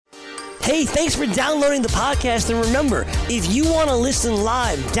Hey, thanks for downloading the podcast, and remember, if you want to listen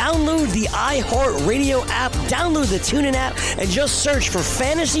live, download the iHeartRadio app, download the TuneIn app, and just search for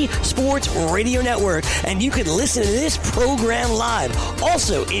Fantasy Sports Radio Network, and you can listen to this program live.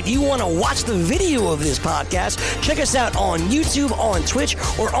 Also, if you want to watch the video of this podcast, check us out on YouTube, on Twitch,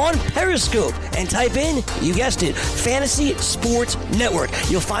 or on Periscope, and type in, you guessed it, Fantasy Sports Network.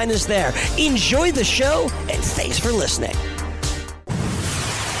 You'll find us there. Enjoy the show, and thanks for listening.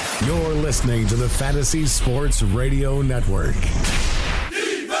 You're listening to the Fantasy Sports Radio Network.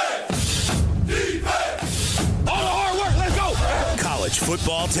 Defense! Defense! All the hard work, let's go! College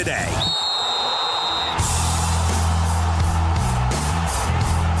football today.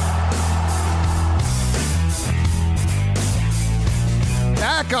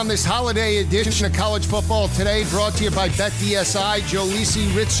 Back on this holiday edition of College Football Today, brought to you by BetDSI, Joe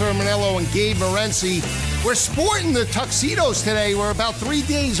Lisi, Rich Sermonello, and Gabe Morency. We're sporting the tuxedos today. We're about 3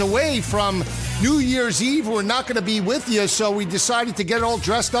 days away from New Year's Eve. We're not going to be with you, so we decided to get all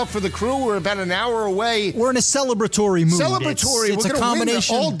dressed up for the crew. We're about an hour away. We're in a celebratory mood. Celebratory. It's We're a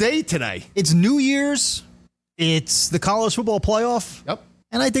combination all day today. It's New Year's. It's the college football playoff. Yep.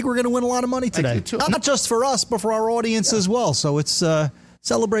 And I think we're going to win a lot of money today. I do too. Not just for us, but for our audience as well. So it's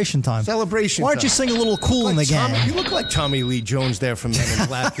celebration time. Celebration Why don't time. you sing a little Cool in the Gang? You look like Tommy Lee Jones there from Men in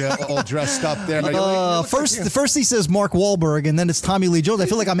Black, all dressed up there. First he says Mark Wahlberg, and then it's Tommy Lee Jones. I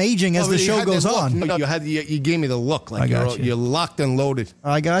feel like I'm aging as the show goes on. No, you gave me the look. Like you're locked and loaded.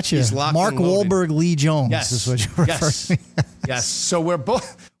 I got you. He's locked Mark and loaded. Wahlberg, Lee Jones. Yes. Is what you refer to me. Yes. So we're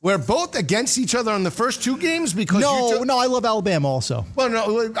both against each other on the first two games because no, I love Alabama also. Well,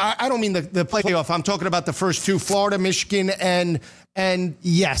 no, I don't mean the playoff. I'm talking about the first two: Florida, Michigan, and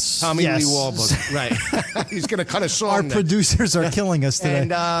yes, Tommy Lee Wahlberg. Right, he's going to cut a song. Our producers are killing us today.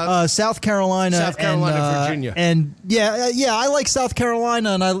 And South Carolina, Virginia, and I like South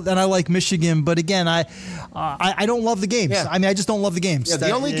Carolina, and I like Michigan. But again, I don't love the games. Yeah. I mean, I just don't love the games. Yeah,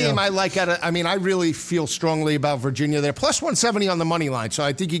 the only game I like I really feel strongly about Virginia. They're plus 170 on the money line, so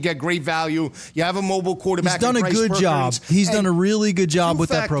I think you get great value. You have a mobile quarterback. He's done a good job. He's done a really good job with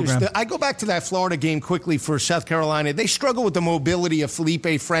that program. I go back to that Florida game quickly for South Carolina. They struggle with the mobility of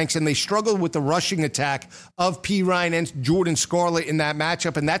Felipe Franks, and they struggle with the rushing attack of P. Ryan and Jordan Scarlett in that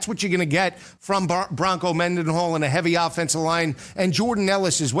matchup, and that's what you're going to get from Bronco Mendenhall and a heavy offensive line, and Jordan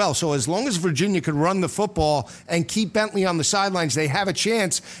Ellis as well. So as long as Virginia could run the football and keep Bentley on the sidelines, they have a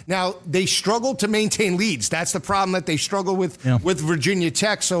chance. Now, they struggle to maintain leads. That's the problem that they struggle with Virginia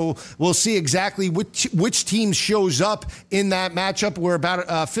Tech, so we'll see exactly which team shows up in that matchup. We're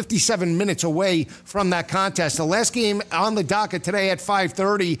about 57 minutes away from that contest. The last game on the docket today at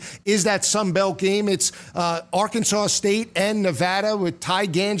 5:30 is that Sun Belt game. It's Arkansas State and Nevada with Ty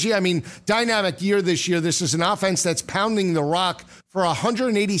Ganji. I mean, dynamic year this year. This is an offense that's pounding the rock for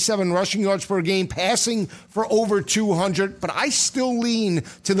 187 rushing yards per game, passing for over 200. But I still lean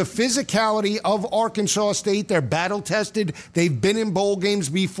to the physicality of Arkansas State. They're battle-tested. They've been in bowl games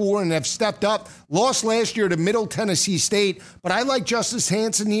before and have stepped up. Lost last year to Middle Tennessee State. But I like Justice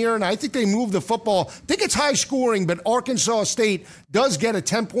Hansen here, and I think they move the football. I think it's high scoring, but Arkansas State does get a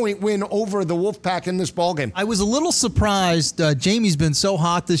 10-point win over the Wolfpack in this ballgame. I was a little surprised. Jamie's been so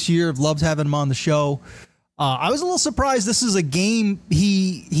hot this year. I've loved having him on the show. I was a little surprised this is a game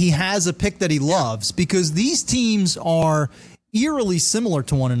he has a pick that he loves, because these teams are eerily similar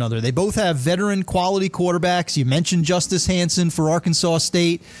to one another. They both have veteran quality quarterbacks. You mentioned Justice Hansen for Arkansas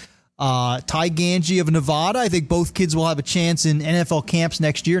State, Ty Ganji of Nevada. I think both kids will have a chance in NFL camps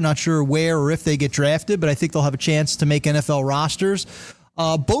next year. Not sure where or if they get drafted, but I think they'll have a chance to make NFL rosters.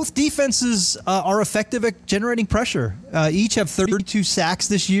 Both defenses are effective at generating pressure. Each have 32 sacks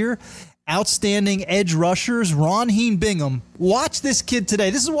this year. Outstanding edge rushers. Ronheen Bingham. Watch this kid today.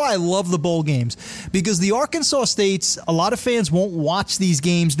 This is why I love the bowl games, because the Arkansas States, a lot of fans won't watch these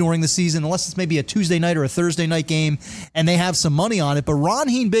games during the season unless it's maybe a Tuesday night or a Thursday night game and they have some money on it. But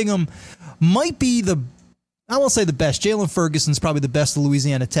Ronheen Bingham might be I won't say the best. Jalen Ferguson's probably the best of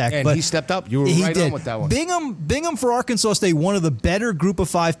Louisiana Tech. And but he stepped up. You were right on with that one. Bingham for Arkansas State, one of the better group of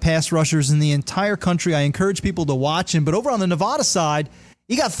 5 pass rushers in the entire country. I encourage people to watch him. But over on the Nevada side,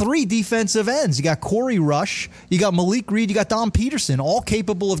 you got 3 defensive ends. You got Corey Rush, you got Malik Reed, you got Dom Peterson, all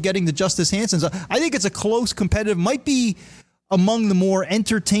capable of getting to Justice Hansen. I think it's a close, competitive, might be among the more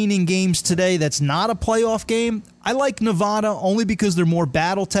entertaining games today that's not a playoff game. I like Nevada only because they're more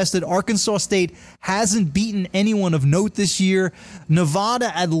battle-tested. Arkansas State hasn't beaten anyone of note this year.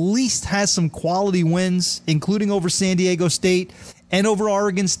 Nevada at least has some quality wins, including over San Diego State and over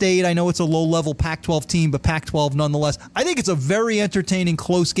Oregon State. I know it's a low-level Pac-12 team, but Pac-12 nonetheless. I think it's a very entertaining,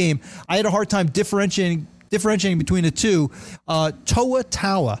 close game. I had a hard time differentiating between the two. Toa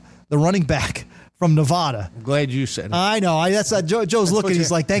Taua the running back from Nevada. I'm glad you said it. I know. Joe's looking.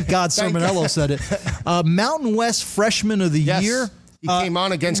 He's like, thank God Sermonello said it. Mountain West Freshman of the Year. He came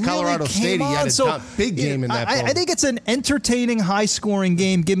on against Colorado State. He had a big game in that ball. I think it's an entertaining, high-scoring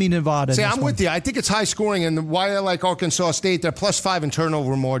game. Give me Nevada. See, I'm with you. I think it's high-scoring, and why I like Arkansas State, they're +5 in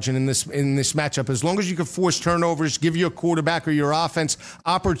turnover margin in this matchup. As long as you can force turnovers, give your quarterback or your offense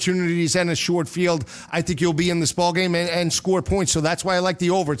opportunities and a short field, I think you'll be in this ball game and score points. So that's why I like the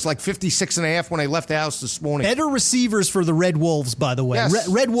over. It's like 56.5 when I left the house this morning. Better receivers for the Red Wolves, by the way. Yes.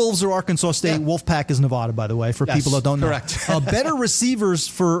 Red Wolves are Arkansas State. Wolfpack is Nevada, by the way, for people that don't know. Correct. Better receivers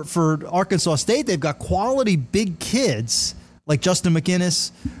for Arkansas State. They've got quality big kids like Justin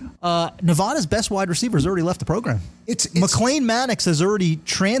McInnes. Nevada's best wide receiver has already left the program. McLean Mannix has already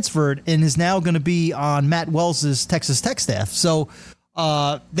transferred and is now going to be on Matt Wells' Texas Tech staff. So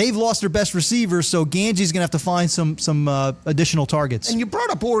they've lost their best receivers, so Ganji's going to have to find some additional targets. And you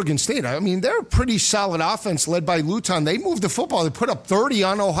brought up Oregon State. I mean, they're a pretty solid offense led by Luton. They moved the football. They put up 30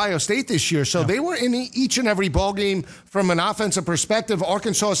 on Ohio State this year, so they were in each and every ball game from an offensive perspective.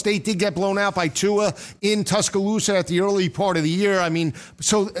 Arkansas State did get blown out by Tua in Tuscaloosa at the early part of the year. I mean,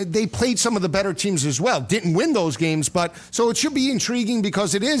 so they played some of the better teams as well. Didn't win those games, but so it should be intriguing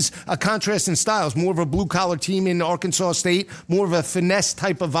because it is a contrast in styles. More of a blue-collar team in Arkansas State, more of a finesse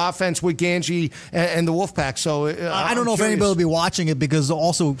type of offense with Ganji and the Wolfpack. So I don't know if anybody will be watching it because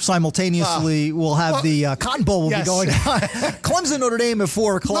also simultaneously we'll have the Cotton Bowl will be going on. Clemson Notre Dame at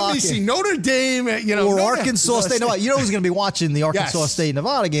 4 o'clock. Let me see Notre Dame, or Arkansas State. No, you know who's going to be watching the Arkansas State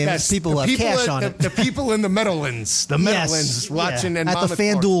Nevada game? Yes. People who have cash on it. The people in the Meadowlands, watching and at the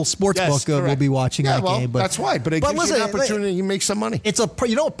FanDuel Sportsbook will be watching that game. But that's why. But it gives you an opportunity to make some money. It's a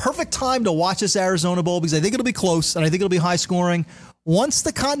perfect time to watch this Arizona Bowl because I think it'll be close and I think it'll be high scoring. Once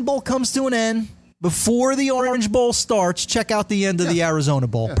the Cotton Bowl comes to an end, before the Orange Bowl starts, check out the end of the Arizona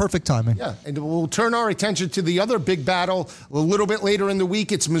Bowl. Yeah. Perfect timing. Yeah, and we'll turn our attention to the other big battle a little bit later in the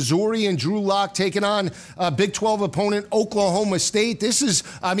week. It's Missouri and Drew Lock taking on Big 12 opponent Oklahoma State. This is,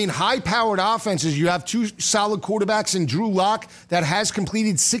 high-powered offenses. You have two solid quarterbacks in Drew Lock that has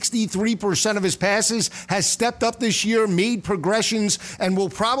completed 63% of his passes, has stepped up this year, made progressions, and will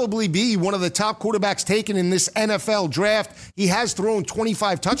probably be one of the top quarterbacks taken in this NFL draft. He has thrown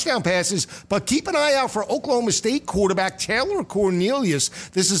 25 touchdown passes, but keep an eye out for Oklahoma State quarterback Taylor Cornelius.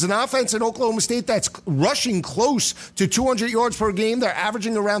 This is an offense in Oklahoma State that's rushing close to 200 yards per game. They're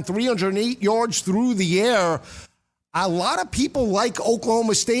averaging around 308 yards through the air. A lot of people like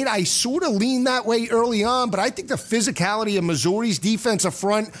Oklahoma State. I sort of lean that way early on, but I think the physicality of Missouri's defensive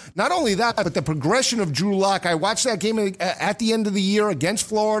front, not only that, but the progression of Drew Lock. I watched that game at the end of the year against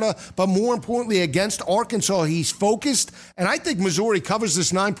Florida, but more importantly against Arkansas. He's focused, and I think Missouri covers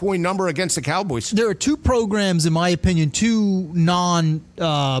this 9-point number against the Cowboys. There are two programs, in my opinion, two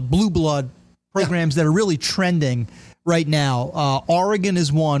non-blue blood programs that are really trending right now. Oregon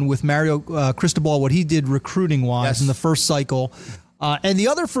is one with Mario Cristobal, what he did recruiting-wise in the first cycle. And the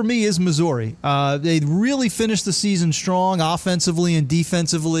other for me is Missouri. They really finished the season strong offensively and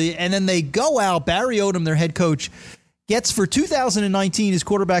defensively. And then they go out. Barry Odom, their head coach, gets for 2019, his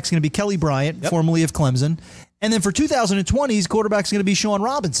quarterback's going to be Kelly Bryant, formerly of Clemson. And then for 2020, his quarterback's going to be Sean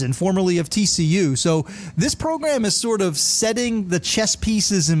Robinson, formerly of TCU. So this program is sort of setting the chess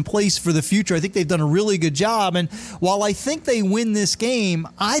pieces in place for the future. I think they've done a really good job. And while I think they win this game,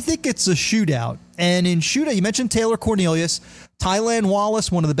 I think it's a shootout. And in shootout, you mentioned Taylor Cornelius, Tylan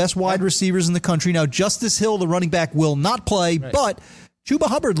Wallace, one of the best wide receivers in the country. Now, Justice Hill, the running back, will not play, but Chuba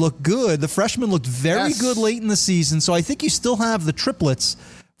Hubbard looked good. The freshman looked very good late in the season. So I think you still have the triplets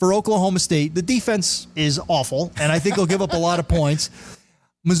for Oklahoma State. The defense is awful, and I think they'll give up a lot of points.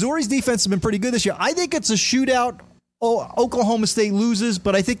 Missouri's defense has been pretty good this year. I think it's a shootout. Oklahoma State loses,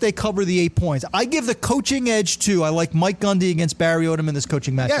 but I think they cover the 8 points. I give the coaching edge, too. I like Mike Gundy against Barry Odom in this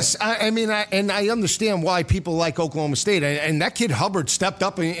coaching matchup. Yes, I understand why people like Oklahoma State. And that kid Hubbard stepped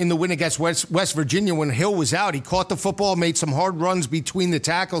up in the win against West Virginia when Hill was out. He caught the football, made some hard runs between the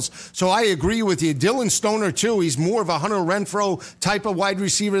tackles. So I agree with you. Dylan Stoner, too. He's more of a Hunter Renfrow type of wide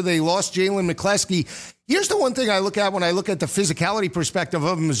receiver. They lost Jalen McCleskey. Here's the one thing I look at when I look at the physicality perspective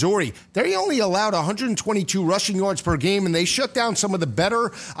of Missouri. They only allowed 122 rushing yards per game, and they shut down some of the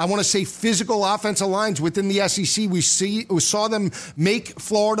better, I want to say, physical offensive lines within the SEC. We saw them make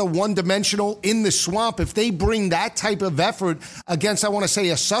Florida one-dimensional in the swamp. If they bring that type of effort against, I want to say,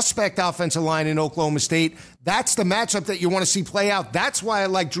 a suspect offensive line in Oklahoma State, that's the matchup that you want to see play out. That's why I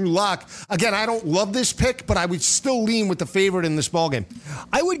like Drew Lock. Again, I don't love this pick, but I would still lean with the favorite in this ballgame.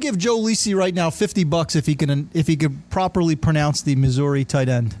 I would give Joe Lisi right now $50 if he could properly pronounce the Missouri tight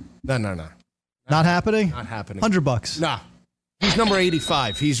end. No. Not happening? Not happening. $100. Nah. He's number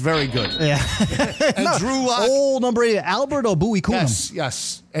 85. He's very good. Yeah. And Drew Lock. Old number 8, Albert Obuikunum.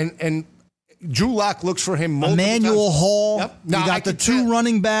 Yes. And Drew Lock looks for him multiple Emmanuel times. Hall. Yep. You got the two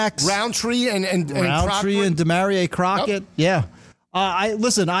running backs. Roundtree and Roundtree and Demarie Crockett. Yep. Yeah.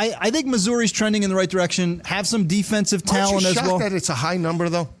 I think Missouri's trending in the right direction. Have some defensive talent as well. Aren't you shocked that it's a high number,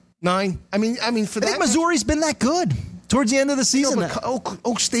 though? 9? I mean, for that. I think Missouri's been that good towards the end of the season.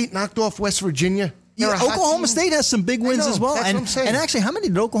 Oak State knocked off West Virginia. Yeah, Oklahoma State has some big wins as well. That's what I'm saying. And actually, how many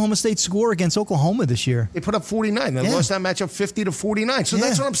did Oklahoma State score against Oklahoma this year? They put up 49. They lost that matchup 50-49. So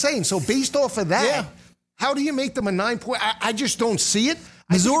that's what I'm saying. So based off of that, how do you make them a 9-point? I just don't see it.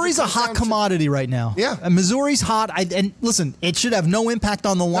 Missouri's a hot commodity right now. Yeah. And Missouri's hot. And listen, it should have no impact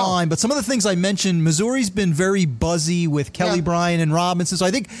on the line, but some of the things I mentioned, Missouri's been very buzzy with Kelly Bryant and Robinson. So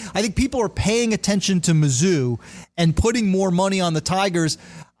I think people are paying attention to Mizzou and putting more money on the Tigers.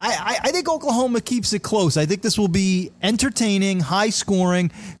 I think Oklahoma keeps it close. I think this will be entertaining, high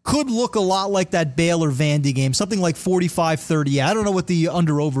scoring, could look a lot like that Baylor-Vandy game, something like 45-30. I don't know what the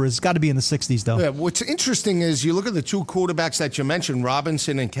under-over is. It's got to be in the 60s, though. Yeah, what's interesting is you look at the two quarterbacks that you mentioned,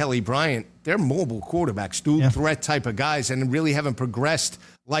 Robinson and Kelly Bryant. They're mobile quarterbacks, dual threat type of guys, and really haven't progressed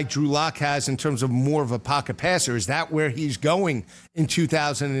like Drew Lock has in terms of more of a pocket passer. Is that where he's going in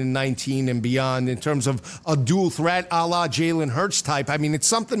 2019 and beyond in terms of a dual threat a la Jalen Hurts type? I mean, it's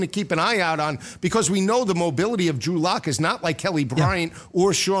something to keep an eye out on because we know the mobility of Drew Lock is not like Kelly Bryant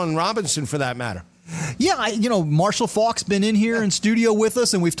or Sean Robinson for that matter. Yeah, Marshall Faulk's been in here in studio with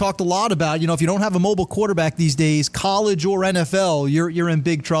us, and we've talked a lot about, if you don't have a mobile quarterback these days, college or NFL, you're in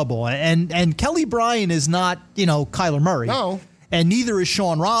big trouble. And Kelly Bryant is not, Kyler Murray. No. And neither is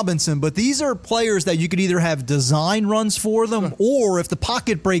Sean Robinson, but these are players that you could either have design runs for them, or if the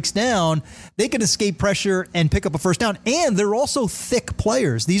pocket breaks down, they can escape pressure and pick up a first down. And they're also thick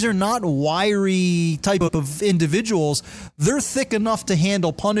players. These are not wiry type of individuals. They're thick enough to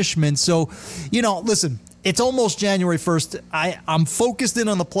handle punishment. So, listen, it's almost January 1st. I'm focused in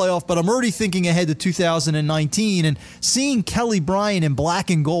on the playoff, but I'm already thinking ahead to 2019, and seeing Kelly Bryant in black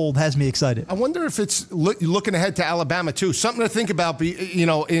and gold has me excited. I wonder if it's looking ahead to Alabama, too. Something to think about, in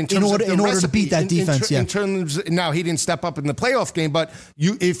terms in order recipe, to beat that defense, in terms, now, he didn't step up in the playoff game, but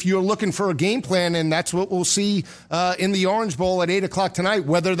if you're looking for a game plan, and that's what we'll see in the Orange Bowl at 8 o'clock tonight,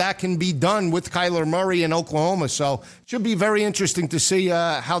 whether that can be done with Kyler Murray in Oklahoma. So it should be very interesting to see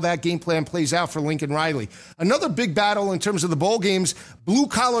how that game plan plays out for Lincoln Riley. Another big battle in terms of the bowl games,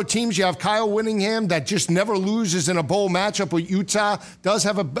 blue-collar teams. You have Kyle Whittingham that just never loses in a bowl matchup with Utah. Does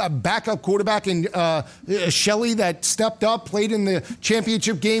have a backup quarterback in Shelley that stepped up, played in the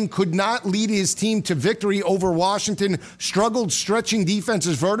championship game, could not lead his team to victory over Washington, struggled stretching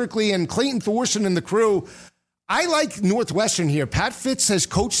defenses vertically, and Clayton Thorson and the crew. I like Northwestern here. Pat Fitz has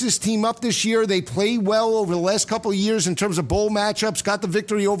coached this team up this year. They play well over the last couple of years in terms of bowl matchups, got the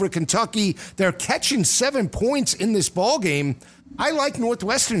victory over Kentucky. They're catching 7 points in this ball game. I like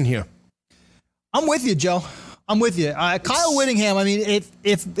Northwestern here. I'm with you, Joe. I'm with you. Kyle Whittingham, I mean,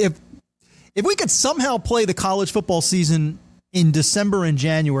 if we could somehow play the college football season in December and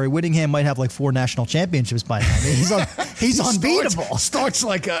January, Whittingham might have like 4 national championships by now. I mean, he's unbeatable. Starts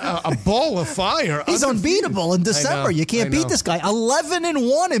like a ball of fire. He's unbeatable in December. You can't beat this guy.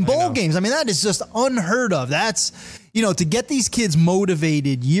 11-1 in bowl games. I mean, that is just unheard of. That's, to get these kids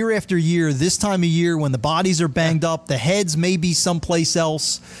motivated year after year, this time of year when the bodies are banged up, the heads may be someplace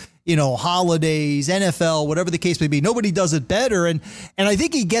else. Holidays, NFL, whatever the case may be. Nobody does it better. And I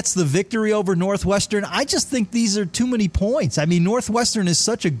think he gets the victory over Northwestern. I just think these are too many points. I mean, Northwestern is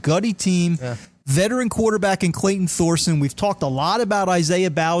such a gutty team. Yeah. Veteran quarterback in Clayton Thorson. We've talked a lot about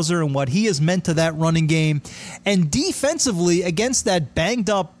Isaiah Bowser and what he has meant to that running game. And defensively, against that banged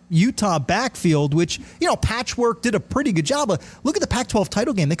up Utah backfield, which, Patchwork did a pretty good job. But look at the Pac-12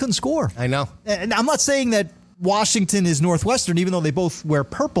 title game. They couldn't score. I know. And I'm not saying that Washington is Northwestern, even though they both wear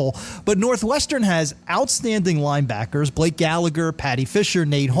purple. But Northwestern has outstanding linebackers, Blake Gallagher, Patty Fisher,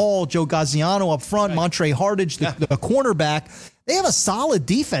 Nate Hall, Joe Gaziano up front, Montre Hardage, the cornerback. They have a solid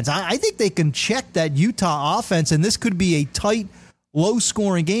defense. I think they can check that Utah offense, and this could be a tight,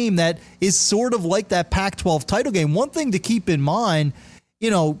 low-scoring game that is sort of like that Pac-12 title game. One thing to keep in mind,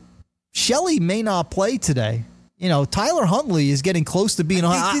 Shelley may not play today. Tyler Huntley is getting close to being.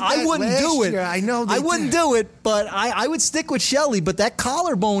 I wouldn't do it. I know. I wouldn't do it, but I would stick with Shelley. But that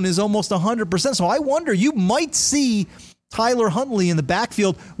collarbone is almost 100%. So I wonder, you might see Tyler Huntley in the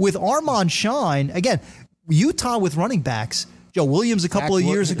backfield with Armand Shine. Again, Utah with running backs Joe Williams a couple of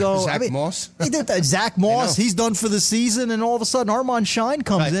years ago. Zach Moss. He did that. Zach Moss, he's done for the season, and all of a sudden Armand Shine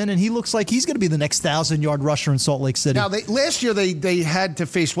comes in, and he looks like he's going to be the next 1,000-yard rusher in Salt Lake City. Now, last year they had to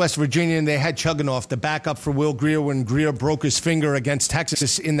face West Virginia, and they had Chugginoff, the backup for Will Grier, when Grier broke his finger against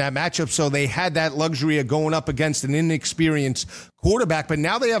Texas in that matchup. So they had that luxury of going up against an inexperienced quarterback, but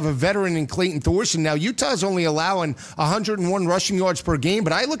now they have a veteran in Clayton Thorson. Now, Utah's only allowing 101 rushing yards per game,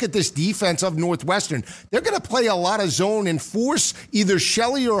 but I look at this defense of Northwestern. They're going to play a lot of zone and force either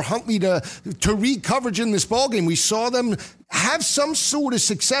Shelley or Huntley to read coverage in this ballgame. We saw them have some sort of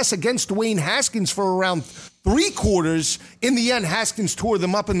success against Dwayne Haskins for around 3 quarters. In the end, Haskins tore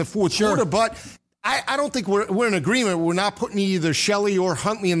them up in the fourth quarter, but I don't think we're in agreement. We're not putting either Shelley or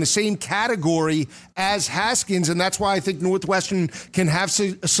Huntley in the same category as Haskins, and that's why I think Northwestern can have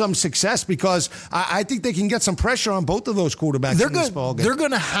some success, because I think they can get some pressure on both of those quarterbacks in this ballgame. They're going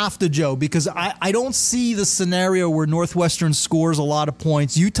to have to, Joe, because I don't see the scenario where Northwestern scores a lot of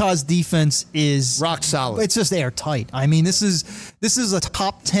points. Utah's defense is rock solid. It's just airtight. I mean, this is a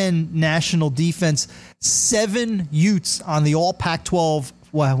top 10 national defense. 7 Utes on the All Pac-12.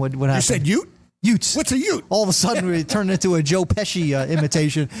 What happened? You said Ute? Utes. What's a Ute? All of a sudden, we turned into a Joe Pesci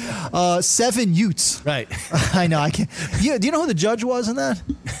imitation. 7 Utes. Right. I know. I can't. Yeah. Do you know who the judge was in that?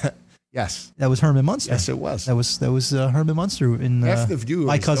 Yes. That was Herman Munster. Yes, it was. That was Herman Munster in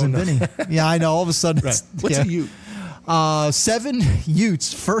My Cousin Vinny. Yeah, I know. All of a sudden, right. What's a Ute? 7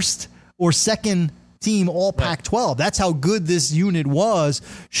 Utes, first or second team All Pac-12. That's how good this unit was.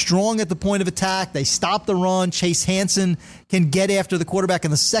 Strong at the point of attack. They stop the run. Chase Hansen can get after the quarterback,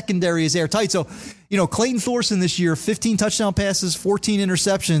 and the secondary is airtight. So, Clayton Thorson this year, 15 touchdown passes, 14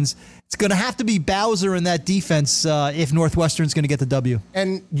 interceptions. It's going to have to be Bowser in that defense if Northwestern's going to get the W.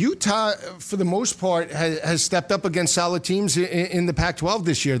 And Utah, for the most part, has stepped up against solid teams in the Pac-12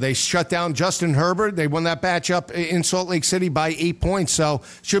 this year. They shut down Justin Herbert. They won that matchup in Salt Lake City by 8 points. So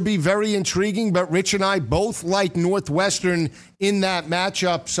should be very intriguing. But Rich and I both like Northwestern in that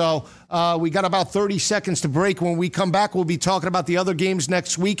matchup. So we got about 30 seconds to break. When we come back, we'll be talking about the other games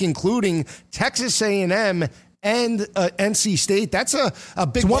next week, including Texas A&M and NC State. That's a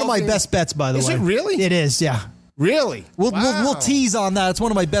big. It's one of my best bets, by the way. Is it really? It is, yeah. Really? We'll tease on that. It's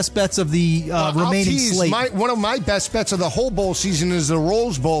one of my best bets of the remaining slate. One of my best bets of the whole bowl season is the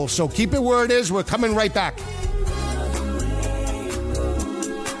Rose Bowl. So keep it where it is. We're coming right back.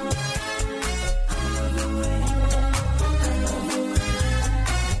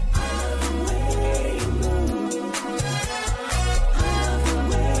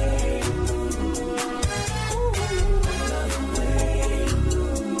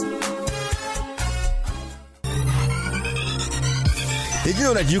 Did you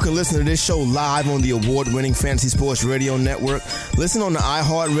know that you can listen to this show live on the award-winning Fantasy Sports Radio Network? Listen on the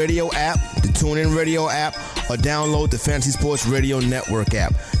iHeartRadio app, the TuneIn Radio app, or download the Fantasy Sports Radio Network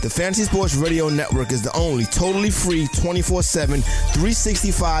app. The Fantasy Sports Radio Network is the only totally free 24/7,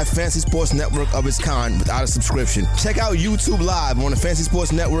 365 Fantasy Sports Network of its kind without a subscription. Check out YouTube Live on the Fantasy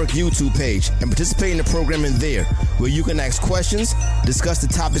Sports Network YouTube page and participate in the programming there, where you can ask questions, discuss the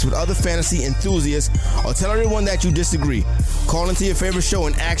topics with other fantasy enthusiasts, or tell everyone that you disagree. Call into your favorite show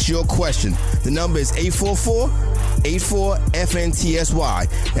and ask your question. The number is 844-84-FNTSY.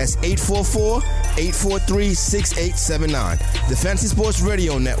 That's 844-843-6879. The Fantasy Sports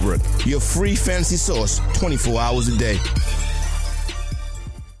Radio Network, your free fantasy source 24 hours a day.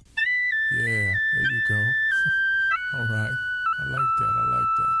 Yeah, there you go. All right. I like that.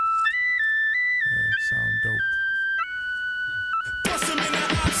 Yeah, sound dope.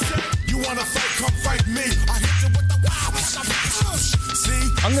 You wanna fight, come fight me. I hit you with the wow. See?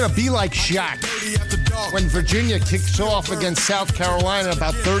 I'm going to be like Shaq. When Virginia kicks off against South Carolina,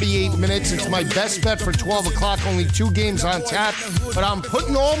 about 38 minutes. It's my best bet for 12 o'clock. Only 2 games on tap. But I'm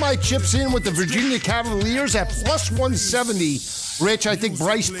putting all my chips in with the Virginia Cavaliers at plus 170. Rich, I think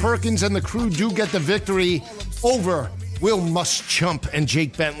Bryce Perkins and the crew do get the victory over Will Muschamp and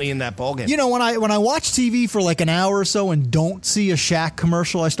Jake Bentley in that ballgame. When I watch TV for like an hour or so and don't see a Shaq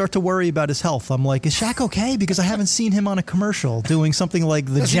commercial, I start to worry about his health. I'm like, is Shaq okay? Because I haven't seen him on a commercial doing something like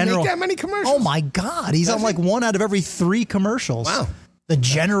the Does General. He make that many commercials? Oh my God, he's on like 1 out of every 3 commercials. Wow. The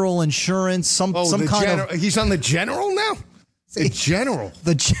General Insurance, some kind of. He's on the General now. The General.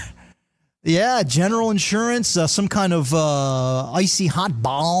 Yeah, General Insurance, some kind of icy hot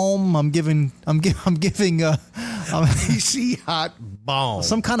balm. I'm giving icy hot balm.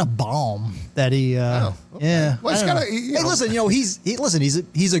 Some kind of balm that he. Okay. Yeah. Well, hey, listen,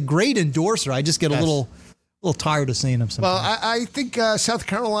 he's a great endorser. I just get a little tired of seeing him sometimes. Well, I think South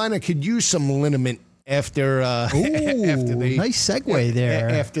Carolina could use some liniment after they nice segue there.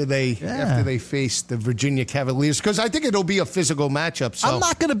 After they face the Virginia Cavaliers, because I think it'll be a physical matchup. So I'm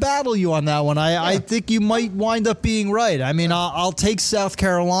not going to battle you on that one. I think you might wind up being right. I mean, I'll take South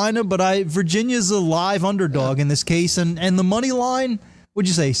Carolina, but Virginia's a live underdog in this case, and the money line. What'd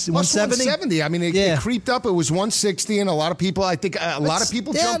you say? 170? 170. I mean, it creeped up. It was 160, and a lot of people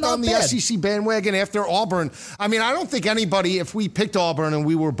jumped on the SEC bandwagon after Auburn. I mean, I don't think anybody, if we picked Auburn and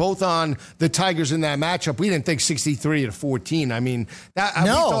we were both on the Tigers in that matchup, we didn't think 63-14. I mean, we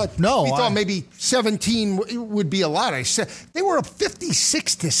thought maybe 17 would be a lot. I said they were up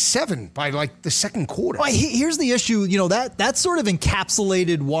 56-7 by like the second quarter. Well, here's the issue. That sort of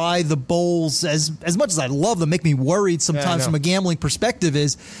encapsulated why the bowls, as much as I love them, make me worried sometimes from a gambling perspective.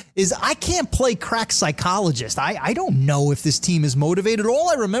 Is I can't play crack psychologist. I don't know if this team is motivated. All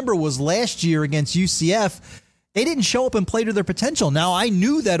I remember was last year against UCF, they didn't show up and play to their potential. Now, I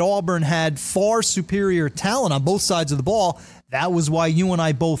knew that Auburn had far superior talent on both sides of the ball. That was why you and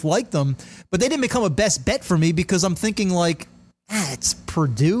I both liked them. But they didn't become a best bet for me because I'm thinking like, it's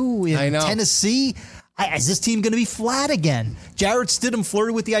Purdue and Tennessee. Is this team going to be flat again? Jarrett Stidham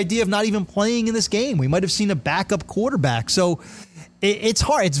flirted with the idea of not even playing in this game. We might have seen a backup quarterback. So it's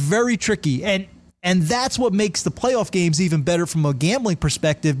hard. It's very tricky. And that's what makes the playoff games even better from a gambling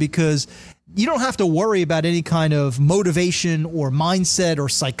perspective, because you don't have to worry about any kind of motivation or mindset or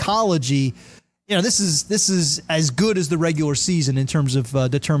psychology. This is as good as the regular season in terms of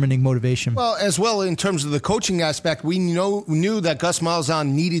determining motivation. Well, in terms of the coaching aspect, we knew that Gus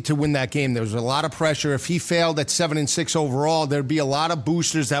Malzahn needed to win that game. There was a lot of pressure. If he failed at 7-6 overall, there'd be a lot of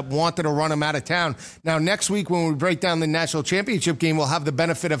boosters that wanted to run him out of town. Now, next week when we break down the national championship game, we'll have the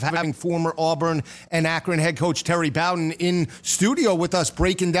benefit of having former Auburn and Akron head coach Terry Bowden in studio with us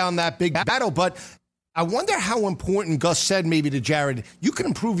breaking down that big battle. But I wonder how important Gus said maybe to Jared, you can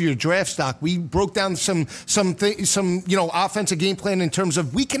improve your draft stock. We broke down some offensive game plan in terms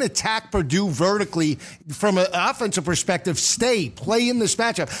of we can attack Purdue vertically from an offensive perspective, play in this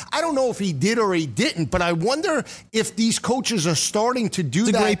matchup. I don't know if he did or he didn't, but I wonder if these coaches are starting to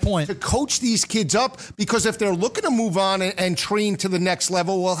do that. Great point. To coach these kids up, because if they're looking to move on and train to the next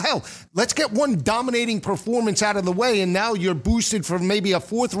level, well, hell, let's get one dominating performance out of the way, and now you're boosted from maybe a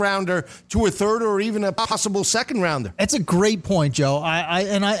fourth rounder to a third or even a possible second rounder. That's a great point, Joe.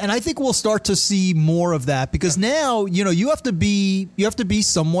 I think we'll start to see more of that, because now you have to be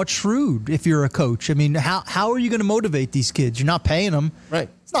somewhat shrewd if you're a coach. I mean, how are you going to motivate these kids? You're not paying them, right?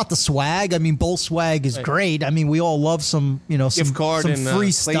 It's not the swag. I mean, bowl swag is great. I mean, we all love some gift card some and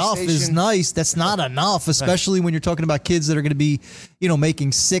free stuff is nice. That's not enough, especially when you're talking about kids that are going to be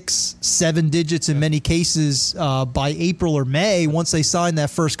making 6-7 digits in many cases by April or May once they sign that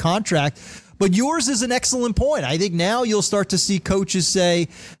first contract. But yours is an excellent point. I think now you'll start to see coaches say,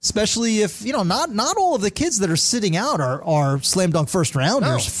 especially if, not all of the kids that are sitting out are slam dunk first rounders.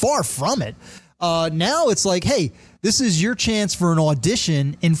 No. Far from it. Now it's like, hey, this is your chance for an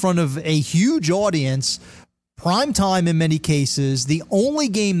audition in front of a huge audience, prime time in many cases, the only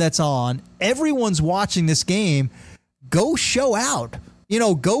game that's on. Everyone's watching this game. Go show out.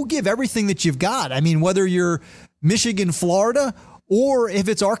 Go give everything that you've got. I mean, whether you're Michigan, Florida, or if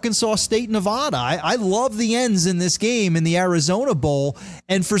it's Arkansas State, Nevada. I love the ends in this game in the Arizona Bowl.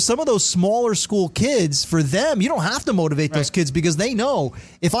 And for some of those smaller school kids, for them, you don't have to motivate those kids, because they know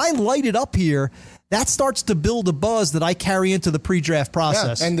if I light it up here, that starts to build a buzz that I carry into the pre-draft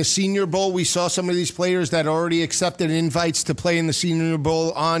process. Yeah. And the Senior Bowl, we saw some of these players that already accepted invites to play in the Senior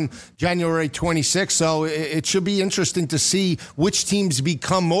Bowl on January 26th. So it should be interesting to see which teams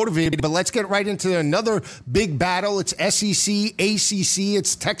become motivated. But let's get right into another big battle. It's SEC, ACC.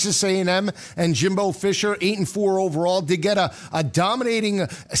 It's Texas A&M and Jimbo Fisher, 8-4 overall. Did get a dominating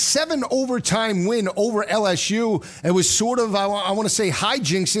 7 overtime win over LSU. It was sort of, I want to say,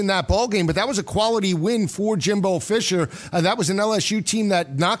 hijinks in that ball game, but that was a quality win for Jimbo Fisher. That was an LSU team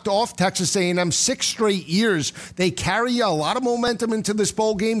that knocked off Texas A&M 6 straight years. They carry a lot of momentum into this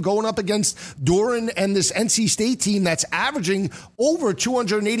bowl game, going up against Doran and this NC State team that's averaging over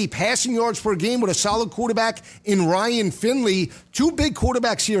 280 passing yards per game with a solid quarterback in Ryan Finley. 2 big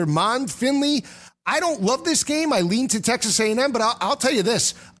quarterbacks here, Mon Finley. I don't love this game. I lean to Texas A&M, but I'll tell you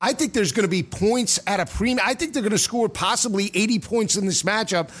this. I think there's going to be points at a premium. I think they're going to score possibly 80 points in this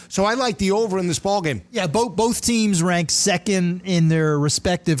matchup, so I like the over in this ballgame. Yeah, both teams rank second in their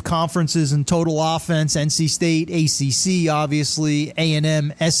respective conferences in total offense. NC State, ACC, obviously,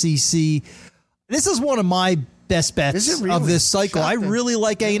 A&M, SEC. This is one of my best bets Is it really? of this cycle. Shocking. I really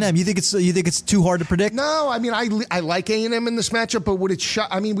like A&M. You think it's too hard to predict? No, I mean, I like A&M in this matchup, but would it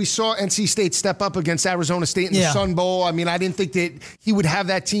I mean, we saw NC State step up against Arizona State in the Sun Bowl. I mean, I didn't think that he would have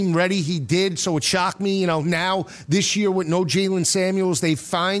that team ready. He did, so it shocked me. Now this year with no Jalen Samuels, they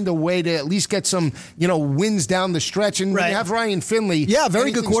find a way to at least get some, wins down the stretch. And when you have Ryan Finley. Yeah,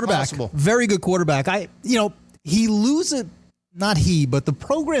 very good quarterback. Possible. Very good quarterback. He loses. Not he, but the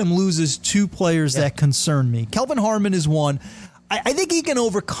program loses two players that concern me. Kelvin Harmon is one. I think he can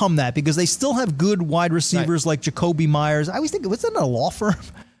overcome that because they still have good wide receivers like Jacoby Myers. I always think, was that a law firm?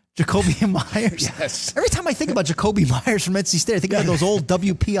 Jacoby Myers. Yes. Every time I think about Jacoby Myers from NC State, I think about those old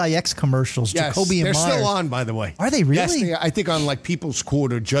WPIX commercials. Yes, Jacoby and they're Myers. still on, by the way. Are they really? Yes, I think on like People's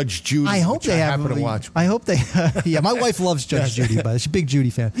Court or Judge Judy. I hope they have. happen to watch. I hope they. Yeah, my wife loves Judge Judy, but she's a big Judy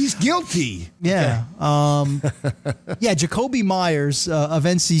fan. He's guilty. Yeah. Yeah, Jacoby Myers of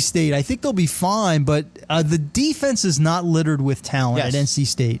NC State. I think they'll be fine, but the defense is not littered with talent at NC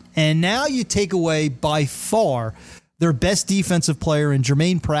State. And now you take away by far their best defensive player in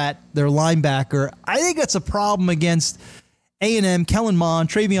Jermaine Pratt, their linebacker. I think that's a problem against A&M, Kellen Mond,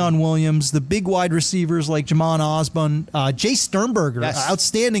 Travion Williams, the big wide receivers like Jamon Osborne, Jay Sternberger,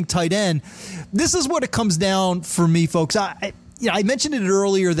 outstanding tight end. This is what it comes down for me, folks. I mentioned it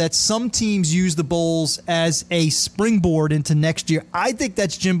earlier that some teams use the bowls as a springboard into next year. I think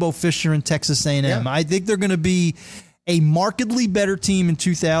that's Jimbo Fisher and Texas A&M. Yeah. I think they're going to be a markedly better team in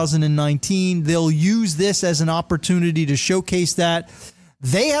 2019. They'll use this as an opportunity to showcase that.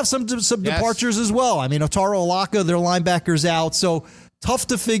 They have some departures as well. I mean, Otaro Alaka, their linebacker's out, so tough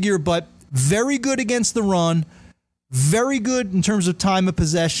to figure, but very good against the run. Very good in terms of time of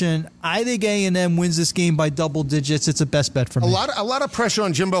possession. I think A&M wins this game by double digits. It's a best bet for me. A lot of pressure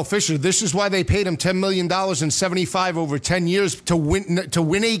on Jimbo Fisher. This is why they paid him $10 million and 75 over 10 years to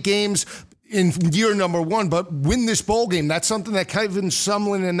win 8 games in year number 1, but win this bowl game. That's something that Kevin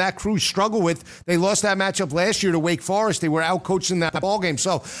Sumlin and that crew struggle with. They lost that matchup last year to Wake Forest. They were outcoached in that ball game.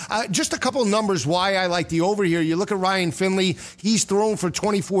 So just a couple of numbers why I like the over here. You look at Ryan Finley. He's thrown for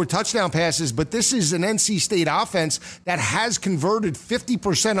 24 touchdown passes, but this is an NC State offense that has converted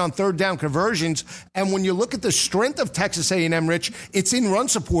 50% on third down conversions. And when you look at the strength of Texas A&M, Rich, it's in run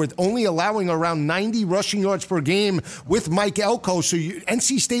support, only allowing around 90 rushing yards per game with Mike Elko. So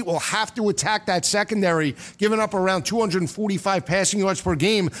NC State will have to attack that secondary, giving up around 245 passing yards per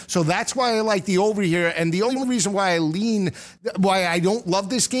game. So that's why I like the over here. And the only reason why I don't love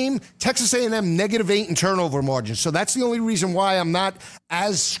this game, Texas A&M -8 in turnover margin. So that's the only reason why I'm not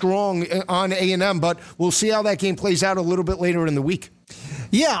as strong on A&M. But we'll see how that game plays out a little bit later in the week.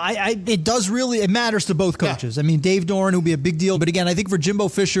 Yeah, it matters to both coaches. Yeah. I mean, Dave Doran will be a big deal. But again, I think for Jimbo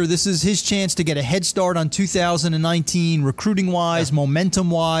Fisher, this is his chance to get a head start on 2019, recruiting-wise,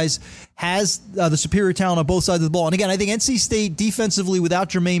 momentum-wise, has the superior talent on both sides of the ball. And again, I think NC State defensively without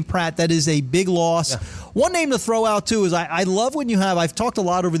Jermaine Pratt, that is a big loss. Yeah. One name to throw out, too, is I love when I've talked a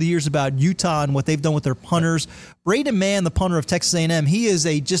lot over the years about Utah and what they've done with their punters. Braden Mann, the punter of Texas A&M, he is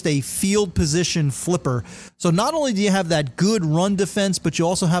just a field position flipper. So not only do you have that good run defense, but you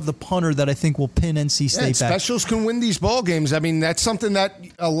also have the punter that I think will pin NC State back. Specials can win these ball games. I mean, that's something that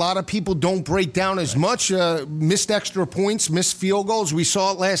a lot of people don't break down as much. Missed extra points, missed field goals. We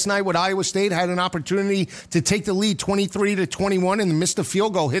saw it last night with Iowa State, had an opportunity to take the lead 23-21 and missed a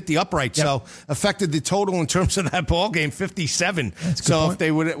field goal, hit the upright. Yep. So affected the total in terms of that ball game, 57. So if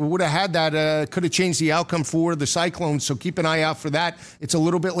they would have had that, could have changed the outcome for the Cyclones. So keep an eye out for that. It's a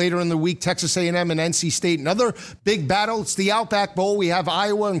little bit later in the week, Texas A&M and NC State. Another big battle. It's the Outback Bowl. We have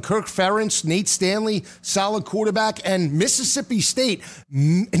Iowa and Kirk Ferentz, Nate Stanley, solid quarterback, and Mississippi State,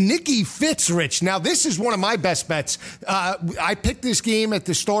 Nikki Fitz, Rich. Now, this is one of my best bets. I picked this game at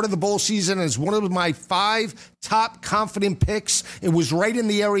the start of the bowl season as one of my 5 top confident picks. It was right in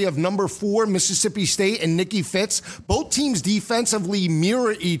the area of number 4, Mississippi State and Nikki Fitz. Both teams defensively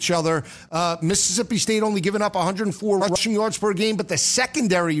mirror each other. Mississippi State only giving up 104 rushing yards per game, but the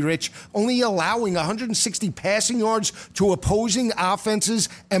secondary, Rich, only allowing 160 passing yards to opposing offenses,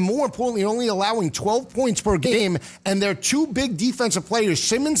 and more importantly, only allowing 12 points per game. And their 2 big defensive players,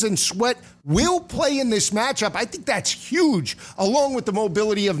 Simmons and Sweat, will play in this matchup. I think that's huge, along with the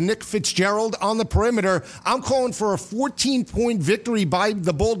mobility of Nick Fitzgerald on the perimeter. I'm calling for a 14-point victory by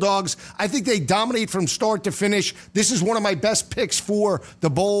the Bulldogs. I think they dominate from start to finish. This is one of my best picks for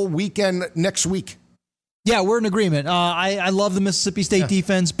the bowl weekend next week. Yeah, we're in agreement. I love the Mississippi State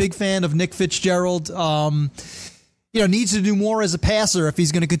defense. Big fan of Nick Fitzgerald. needs to do more as a passer if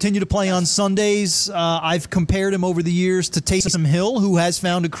he's going to continue to play on Sundays. I've compared him over the years to Taysom Hill, who has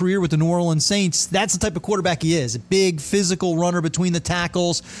found a career with the New Orleans Saints. That's the type of quarterback he is, a big physical runner between the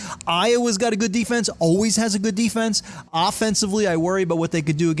tackles. Iowa's got a good defense, always has a good defense. Offensively, I worry about what they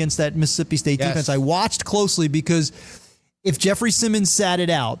could do against that Mississippi State defense. I watched closely because if Jeffrey Simmons sat it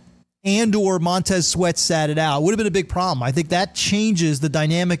out, and or Montez Sweat sat it out, would have been a big problem. I think that changes the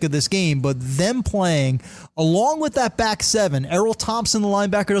dynamic of this game. But them playing, along with that back seven, Errol Thompson, the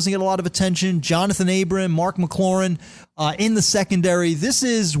linebacker, doesn't get a lot of attention. Jonathan Abram, Mark McLaurin in the secondary. This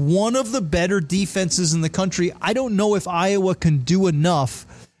is one of the better defenses in the country. I don't know if Iowa can do enough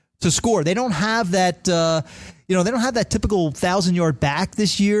to score. They don't have that... they don't have that typical 1,000-yard back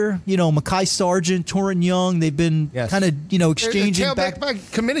this year. Mekhi Sargent, Torrin Young, they've been kind of, exchanging back by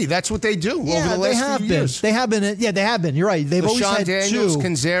committee. That's what they do over the last few years. They have been. Yeah, they have been. You're right. They've always had Daniels, two.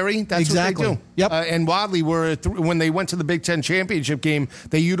 Kanzeri, that's exactly. what they do. Yep. And Wadley when they went to the Big Ten championship game,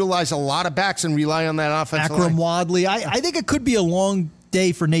 they utilized a lot of backs and rely on that offensive line. Akram Wadley. I think it could be a long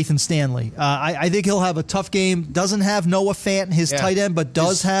day for Nathan Stanley. I think he'll have a tough game. Doesn't have Noah Fant, his tight end, but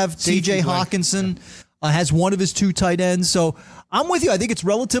does have T.J. Hawkinson. Has one of his two tight ends. So I'm with you. I think it's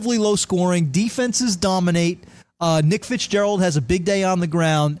relatively low scoring. Defenses dominate. Nick Fitzgerald has a big day on the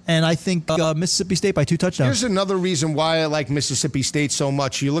ground, and I think Mississippi State by 2 touchdowns. Here's another reason why I like Mississippi State so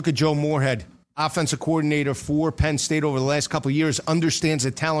much. You look at Joe Moorhead, offensive coordinator for Penn State over the last couple of years, understands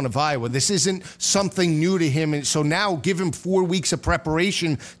the talent of Iowa. This isn't something new to him. And so now give him 4 weeks of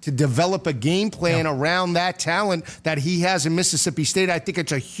preparation to develop a game plan around that talent that he has in Mississippi State. I think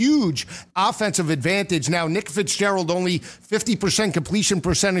it's a huge offensive advantage. Now, Nick Fitzgerald, only 50% completion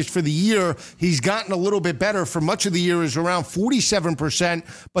percentage for the year. He's gotten a little bit better. For much of the year is around 47%.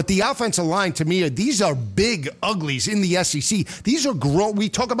 But the offensive line, to me, these are big uglies in the SEC. These are grown. We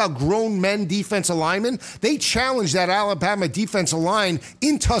talk about grown men defensive linemen. They challenged that Alabama defensive line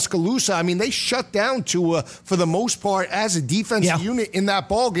in Tuscaloosa. I mean, they shut down Tua for the most part as a defensive unit in that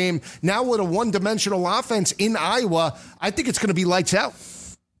ball game. Now with a one-dimensional offense in Iowa, I think it's going to be lights out.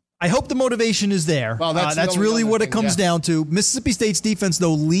 I hope the motivation is there. Well, that's really what it comes down to. Mississippi State's defense,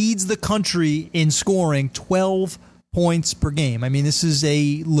 though, leads the country in scoring 12 points per game. I mean, this is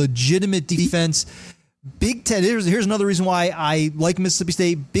a legitimate defense. Big Ten, here's another reason why I like Mississippi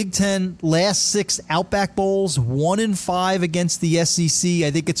State. Big Ten, last 6 Outback Bowls, 1-5 against the SEC.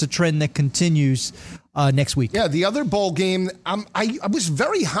 I think it's a trend that continues next week. Yeah, the other bowl game, I was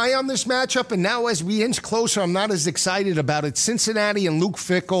very high on this matchup, and now as we inch closer, I'm not as excited about it. Cincinnati and Luke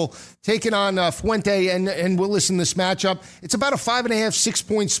Fickell taking on Fuente and Willis in this matchup. It's about a 5.5,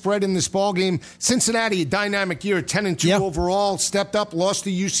 6-point spread in this ball game. Cincinnati, a dynamic year, 10-2 overall, stepped up, lost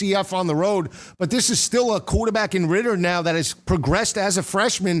to UCF on the road, but this is still a quarterback in Ritter now that has progressed as a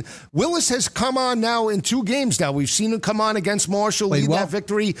freshman. Willis has come on now in 2 games now. We've seen him come on against Marshall, lead that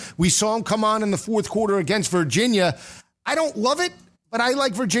victory. We saw him come on in the fourth quarter against Virginia. I don't love it, but I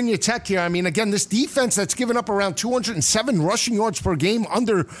like Virginia Tech here. I mean, again, this defense that's given up around 207 rushing yards per game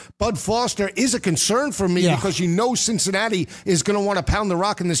under Bud Foster is a concern for me because Cincinnati is going to want to pound the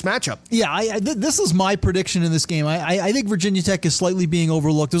rock in this matchup. Yeah, this is my prediction in this game. I think Virginia Tech is slightly being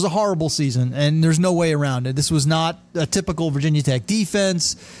overlooked. It was a horrible season, and there's no way around it. This was not a typical Virginia Tech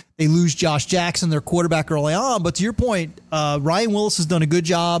defense. They lose Josh Jackson, their quarterback, early on. But to your point, Ryan Willis has done a good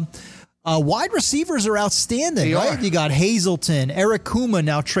job. Wide receivers are outstanding, right? You got Hazleton, Eric Kuma,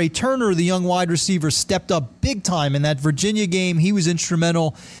 now Trey Turner, the young wide receiver, stepped up big time in that Virginia game. He was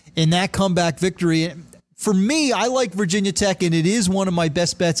instrumental in that comeback victory. For me, I like Virginia Tech, and it is one of my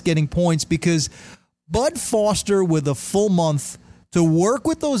best bets getting points because Bud Foster with a full month to work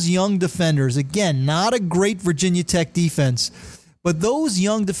with those young defenders. Again, not a great Virginia Tech defense. But those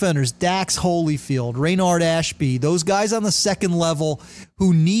young defenders, Dax Holyfield, Raynard Ashby, those guys on the second level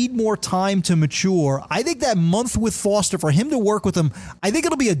who need more time to mature, I think that month with Foster, for him to work with them, I think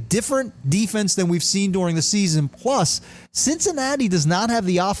it'll be a different defense than we've seen during the season. Plus, Cincinnati does not have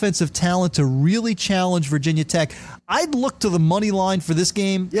the offensive talent to really challenge Virginia Tech. I'd look to the money line for this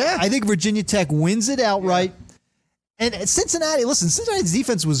game. Yeah. I think Virginia Tech wins it outright. Yeah. And Cincinnati's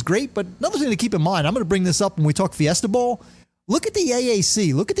defense was great, but another thing to keep in mind, I'm going to bring this up when we talk Fiesta Bowl. Look at the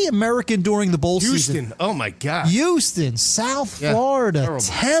AAC. Look at the American during the bowl season. Houston. Oh, my God. Houston, South Florida, terrible.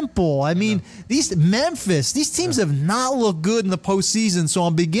 Temple. I mean, Memphis. These teams have not looked good in the postseason. So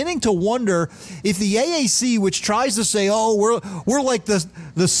I'm beginning to wonder if the AAC, which tries to say, "Oh, we're like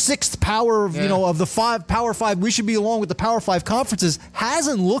the sixth power of of the Power Five. We should be along with the Power Five conferences,"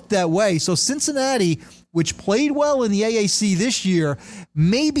 hasn't looked that way. So Cincinnati, which played well in the AAC this year,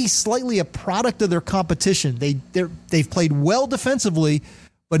 may be slightly a product of their competition. They've played well defensively,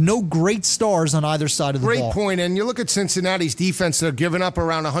 but no great stars on either side of the ball. Great point. And you look at Cincinnati's defense, they're giving up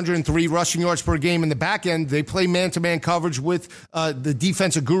around 103 rushing yards per game in the back end. They play man-to-man coverage with the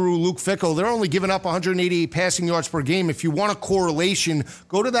defensive guru, Luke Fickell. They're only giving up 188 passing yards per game. If you want a correlation,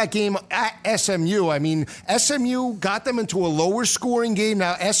 go to that game at SMU. I mean, SMU got them into a lower scoring game.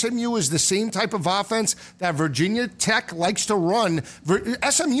 Now, SMU is the same type of offense that Virginia Tech likes to run.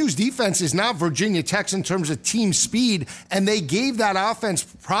 SMU's defense is not Virginia Tech's in terms of team speed, and they gave that offense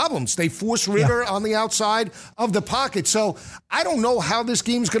problems. They forced Ritter on the outside of the pocket. So I don't know how this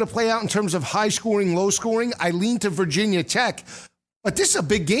game's going to play out in terms of high scoring, low scoring. I lean to Virginia Tech. But this is a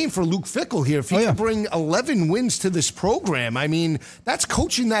big game for Luke Fickell here. If he can bring 11 wins to this program, I mean, that's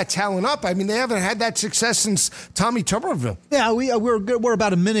coaching that talent up. I mean, they haven't had that success since Tommy Tuberville. Yeah, we're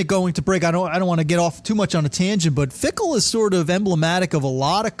about a minute going to break. I don't want to get off too much on a tangent, but Fickell is sort of emblematic of a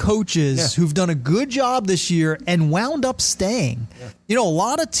lot of coaches who've done a good job this year and wound up staying. Yeah. You know, a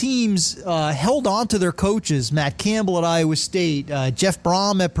lot of teams held on to their coaches. Matt Campbell at Iowa State, Jeff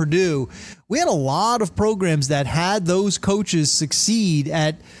Brom at Purdue. We had a lot of programs that had those coaches succeed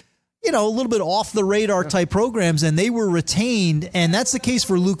at, you know, a little bit off the radar type programs, and they were retained. And that's the case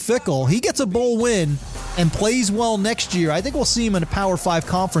for Luke Fickell. He gets a bowl win and plays well next year. I think we'll see him in a Power 5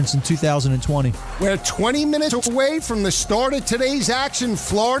 conference in 2020. We're 20 minutes away from the start of today's action.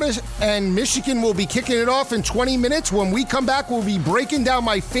 Florida and Michigan will be kicking it off in 20 minutes. When we come back, we'll be breaking down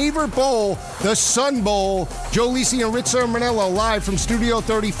my favorite bowl, the Sun Bowl. Joe Lisi and Rich Sermonello live from Studio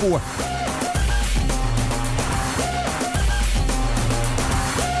 34.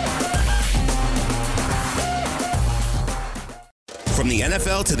 From the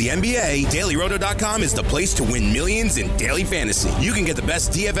NFL to the NBA, DailyRoto.com is the place to win millions in daily fantasy. You can get the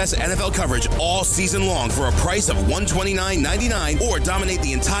best DFS NFL coverage all season long for a price of $129.99 or dominate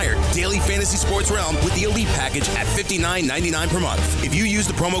the entire daily fantasy sports realm with the Elite Package at $59.99 per month. If you use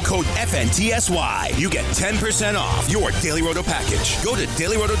the promo code FNTSY, you get 10% off your Daily Roto package. Go to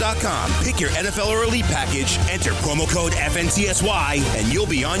DailyRoto.com, pick your NFL or Elite Package, enter promo code FNTSY, and you'll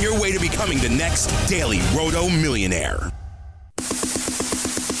be on your way to becoming the next Daily Roto millionaire.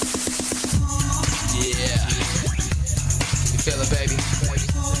 Feel it, baby.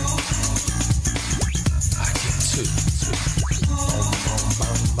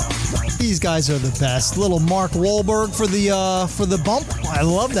 These guys are the best. Little Mark Wahlberg for the bump. I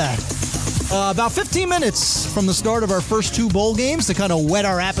love that. About 15 minutes from the start of our first two bowl games to kind of whet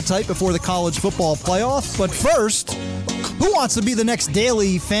our appetite before the college football playoff. But first, who wants to be the next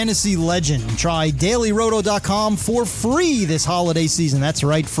daily fantasy legend? Try dailyroto.com for free this holiday season. That's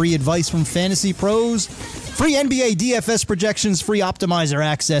right, free advice from fantasy pros. Free NBA DFS projections, free optimizer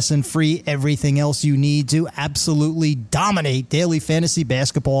access, and free everything else you need to absolutely dominate daily fantasy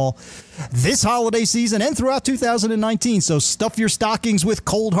basketball this holiday season and throughout 2019. So stuff your stockings with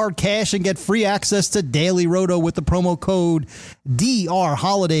cold hard cash and get free access to Daily Roto with the promo code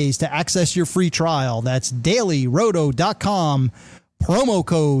DRHolidays to access your free trial. That's dailyroto.com, promo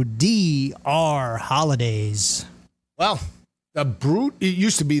code DRHolidays. Well, it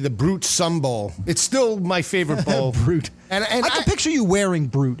used to be the Brute Sun Bowl. It's still my favorite bowl. Brute. And I can picture you wearing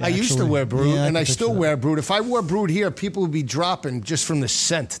Brute, actually. I used to wear Brute, yeah, and I still wear Brute. If I wore Brute here, people would be dropping just from the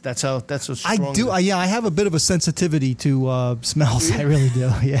scent. That's how strong I do. I have a bit of a sensitivity to smells. I really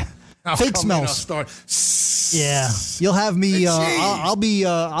do, yeah. Fake smells. Yeah, you'll have me. I'll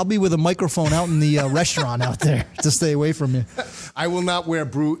be with a microphone out in the restaurant out there to stay away from you. I will not wear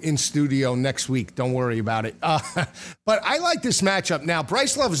Brute in studio next week. Don't worry about it. But I like this matchup. Now,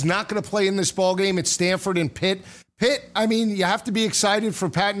 Bryce Love is not going to play in this ball game. It's Stanford and Pitt. I mean, you have to be excited for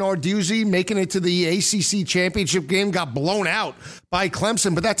Pat Narduzzi making it to the ACC championship game. Got blown out by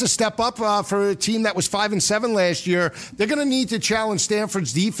Clemson, but that's a step up for a team that was 5-7 last year. They're going to need to challenge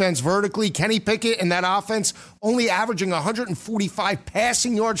Stanford's defense vertically. Kenny Pickett and that offense only averaging 145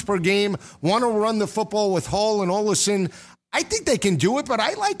 passing yards per game. Want to run the football with Hall and Olesen. I think they can do it, but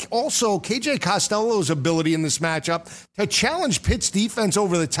I like also KJ Costello's ability in this matchup to challenge Pitt's defense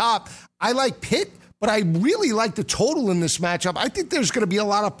over the top. I like Pitt, but I really like the total in this matchup. I think there's going to be a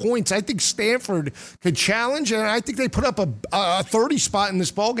lot of points. I think Stanford could challenge, and I think they put up a 30 spot in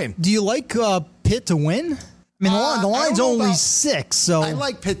this ballgame. Do you like Pitt to win? I mean, the line's only 6, so I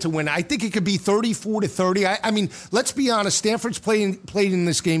like Pitt to win. I think it could be 34-30. I mean, let's be honest. Stanford's played in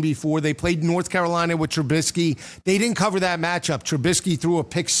this game before. They played North Carolina with Trubisky. They didn't cover that matchup. Trubisky threw a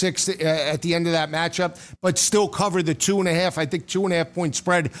pick 6 at the end of that matchup, but still covered the 2.5. I think 2.5 point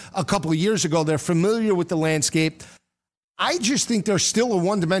spread a couple of years ago. They're familiar with the landscape. I just think they're still a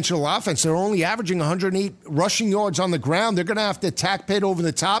one-dimensional offense. They're only averaging 108 rushing yards on the ground. They're going to have to attack Pitt over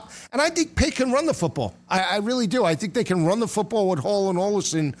the top. And I think Pitt can run the football. I really do. I think they can run the football with Hall and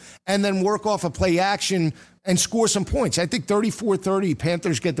Olsen and then work off a play action and score some points. I think 34-30,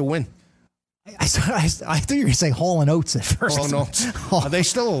 Panthers get the win. I thought you were going to say Hall and Oates at first. Hall and Oates. Are they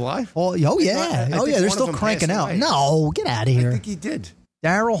still alive? Oh yeah. They're still cranking out. No, get out of here. I think he did.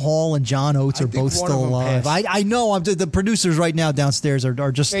 Daryl Hall and John Oates are both still alive. I know. The producers right now downstairs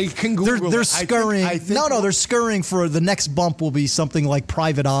are just they can Google they're scurrying. I think they're scurrying for the next bump will be something like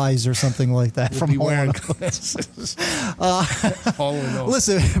Private Eyes or something like that from Hall and Oates.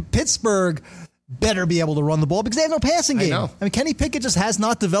 Listen, Pittsburgh better be able to run the ball because they have no passing game. I mean, Kenny Pickett just has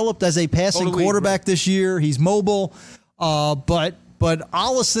not developed as a passing quarterback this year. He's mobile, but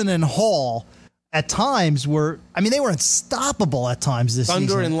Ollison and Hall at times they were unstoppable at times this season.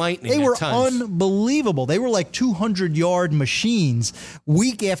 Thunder and lightning. They were at times. unbelievable. They were like 200-yard machines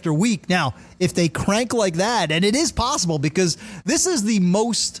week after week. Now, if they crank like that, and it is possible because this is the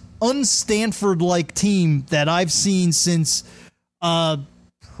most un-Stanford-like team that I've seen since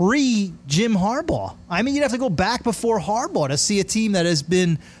pre-Jim Harbaugh. I mean, you'd have to go back before Harbaugh to see a team that has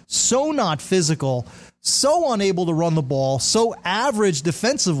been so not physical, so unable to run the ball, so average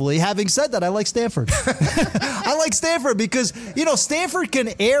defensively. Having said that, I like Stanford. I like Stanford because, Stanford can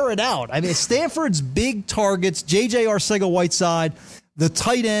air it out. I mean, Stanford's big targets, J.J. Arcega-Whiteside, the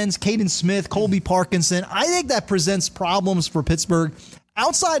tight ends, Caden Smith, Colby Parkinson. I think that presents problems for Pittsburgh.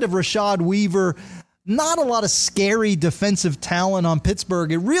 Outside of Rashad Weaver, not a lot of scary defensive talent on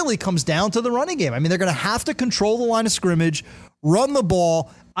Pittsburgh. It really comes down to the running game. I mean, they're going to have to control the line of scrimmage, run the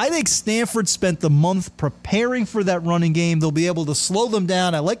ball. I think Stanford spent the month preparing for that running game. They'll be able to slow them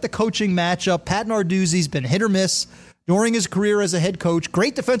down. I like the coaching matchup. Pat Narduzzi's been hit or miss during his career as a head coach.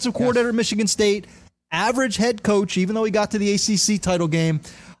 Great defensive coordinator at Michigan State. Average head coach, even though he got to the ACC title game.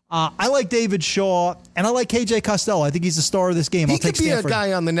 I like David Shaw, and I like KJ Costello. I think he's the star of this game. I'll take Stanford. He could be a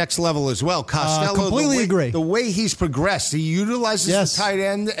guy on the next level as well. Costello, completely agree. The way he's progressed, he utilizes the tight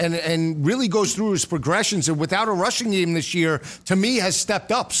end and really goes through his progressions. And without a rushing game this year, to me, has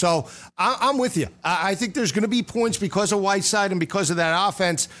stepped up. So I'm with you. I think there's going to be points because of Whiteside and because of that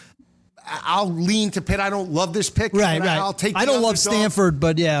offense. I'll lean to Pitt. I don't love this pick. Right. I'll take. I don't love Stanford,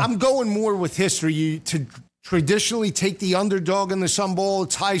 but yeah, I'm going more with history to traditionally take the underdog in the Sun Bowl.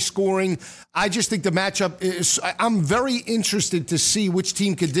 It's high scoring. I just think the matchup is, I'm very interested to see which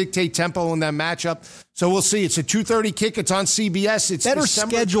team could dictate tempo in that matchup. So we'll see. It's a 2:30 kick. It's on CBS. It's better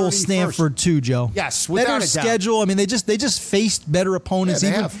December schedule 31st. Stanford too, Joe. Yes, without better a doubt. schedule. I mean, they just faced better opponents.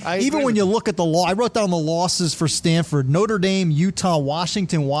 Even when you look at the law, I wrote down the losses for Stanford: Notre Dame, Utah,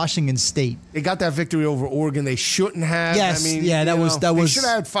 Washington State. They got that victory over Oregon. They shouldn't have. Yes, that was. They should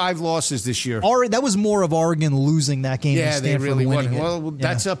have had 5 losses this year. That was more of Oregon losing that game. Yeah, than Stanford they really winning won. Well,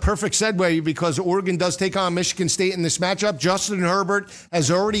 that's a perfect segue because Oregon does take on Michigan State in this matchup. Justin Herbert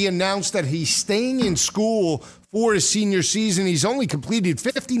has already announced that he's staying in school for his senior season. He's only completed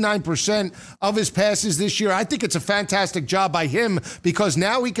 59% of his passes this year. I think it's a fantastic job by him because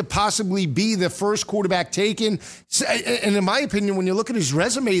now he could possibly be the first quarterback taken. And in my opinion, when you look at his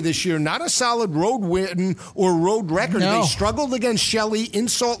resume this year, not a solid road win or road record. No. They struggled against Shelley in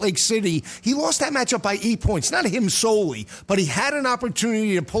Salt Lake City. He lost that matchup by 8 points. Not him solely, but he had an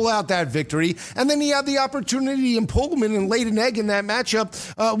opportunity to pull out that victory. And then he had the opportunity in Pullman and laid an egg in that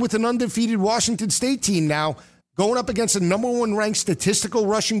matchup with an undefeated Washington State team. Now, going up against the number 1 ranked statistical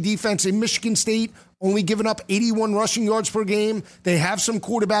rushing defense in Michigan State, only giving up 81 rushing yards per game. They have some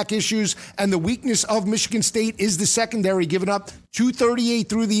quarterback issues, and the weakness of Michigan State is the secondary, giving up 238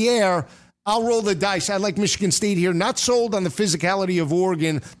 through the air. I'll roll the dice. I like Michigan State here. Not sold on the physicality of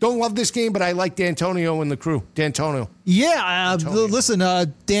Oregon. Don't love this game, but I like D'Antonio and the crew. D'Antonio. Yeah, listen,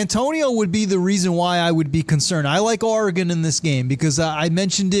 D'Antonio would be the reason why I would be concerned. I like Oregon in this game because I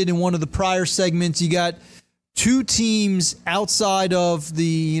mentioned it in one of the prior segments. You got 2 teams outside of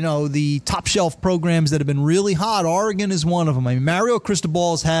the top shelf programs that have been really hot. Oregon is one of them. I mean, Mario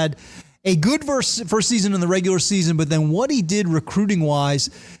Cristobal's had a good first season in the regular season, but then what he did recruiting-wise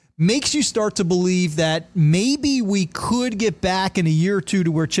makes you start to believe that maybe we could get back in a year or two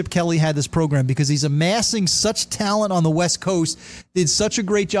to where Chip Kelly had this program because he's amassing such talent on the West Coast, did such a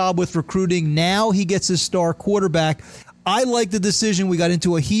great job with recruiting. Now he gets his star quarterback. I like the decision. We got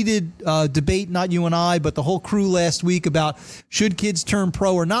into a heated debate, not you and I, but the whole crew last week about should kids turn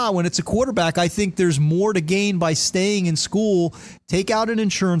pro or not. When it's a quarterback, I think there's more to gain by staying in school, take out an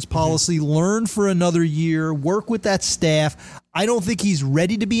insurance policy, learn for another year, work with that staff. I don't think he's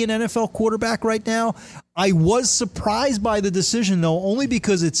ready to be an NFL quarterback right now. I was surprised by the decision, though, only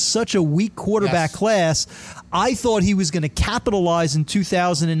because it's such a weak quarterback class. I thought he was going to capitalize in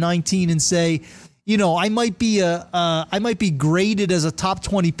 2019 and say, I might be graded as a top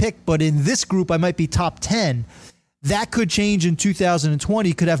 20 pick, but in this group, I might be top 10. That could change in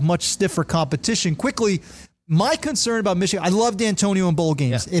 2020. Could have much stiffer competition. Quickly, my concern about Michigan, I loved Antonio in bowl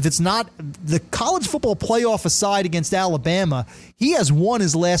games. Yeah. If it's not the college football playoff aside against Alabama, he has won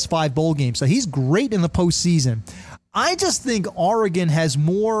his last 5 bowl games. So he's great in the postseason. I just think Oregon has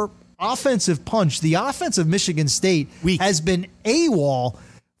more offensive punch. The offense of Michigan State has been AWOL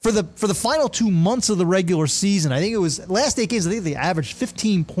for the final 2 months of the regular season. I think it was last 8 games. I think they averaged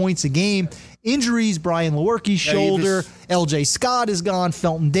 15 points a game. Injuries, Brian Lewerke's shoulder, LJ Scott is gone,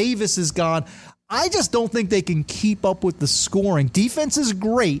 Felton Davis is gone. I just don't think they can keep up with the scoring. Defense is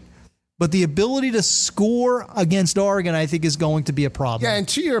great, but the ability to score against Oregon, I think, is going to be a problem. Yeah, and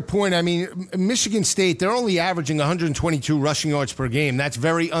to your point, I mean, Michigan State, they're only averaging 122 rushing yards per game. That's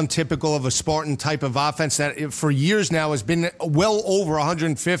very untypical of a Spartan type of offense that for years now has been well over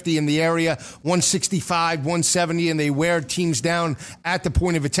 150 in the area, 165, 170, and they wear teams down at the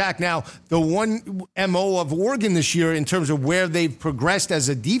point of attack. Now, the one MO of Oregon this year in terms of where they've progressed as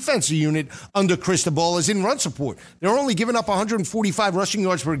a defensive unit under Cristobal is in run support. They're only giving up 145 rushing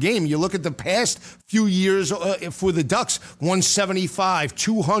yards per game. You look at the past few years for the Ducks, 175,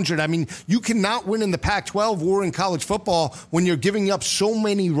 200. I mean, you cannot win in the Pac-12 or in college football when you're giving up so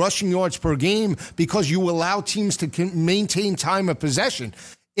many rushing yards per game because you allow teams to maintain time of possession.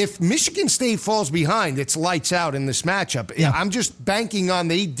 If Michigan State falls behind, it's lights out in this matchup. Yeah. I'm just banking on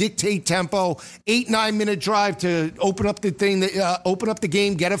they dictate tempo, 8-9 minute drive to open up the thing, open up the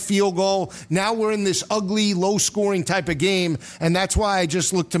game, get a field goal. Now we're in this ugly, low-scoring type of game, and that's why I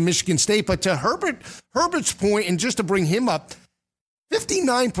just look to Michigan State. But to Herbert's point, and just to bring him up,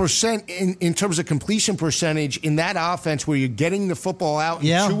 59% in terms of completion percentage in that offense where you're getting the football out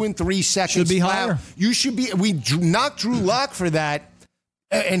in 2 and 3 seconds. Should be higher. You should be. We knocked Drew Lock for that.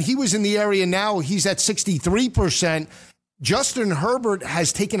 And he was in the area now. He's at 63%. Justin Herbert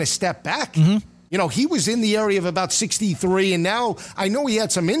has taken a step back. Mm-hmm. He was in the area of about 63, and now I know he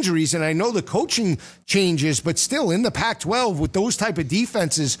had some injuries, and I know the coaching changes, but still in the Pac-12 with those type of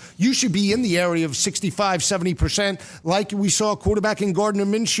defenses, you should be in the area of 65, 70%, like we saw a quarterback in Gardner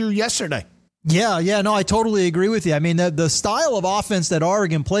Minshew yesterday. Yeah, no, I totally agree with you. I mean, the style of offense that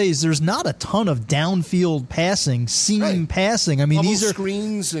Oregon plays, there's not a ton of downfield passing, seam passing. I mean, these are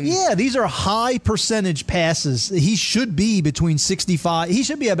screens. These are high percentage passes. He should be between 65. He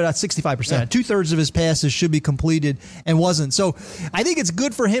should be about 65%. Yeah. 2/3 of his passes should be completed and wasn't. So I think it's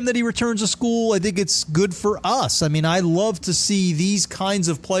good for him that he returns to school. I think it's good for us. I mean, I love to see these kinds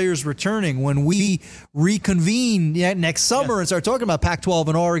of players returning. When we reconvene next summer and start talking about Pac-12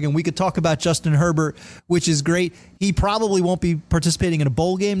 and Oregon, we could talk about Justin Herbert, which is great. He probably won't be participating in a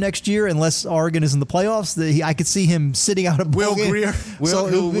bowl game next year unless Oregon is in the playoffs. I could see him sitting out a bowl game. Greer.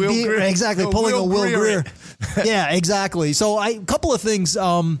 Will Greer. Exactly, pulling a Will Greer. Yeah, exactly. So a couple of things.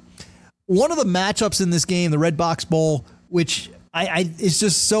 One of the matchups in this game, the Red Box Bowl, which is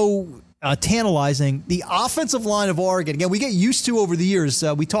just so tantalizing. The offensive line of Oregon. Again, we get used to over the years.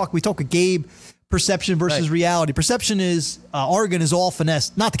 We talk with Gabe. Perception versus reality. Perception is Oregon is all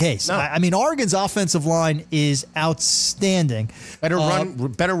finesse. Not the case. No. I mean, Oregon's offensive line is outstanding. Better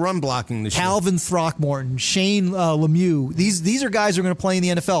run blocking this year. Calvin Throckmorton, Shane Lemieux. These are guys who are going to play in the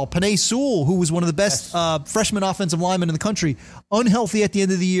NFL. Panay Sewell, who was one of the best freshman offensive linemen in the country, unhealthy at the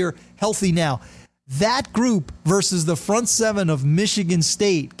end of the year, healthy now. That group versus the front seven of Michigan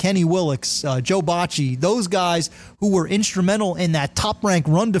State, Kenny Willix, Joe Bocci, those guys who were instrumental in that top-ranked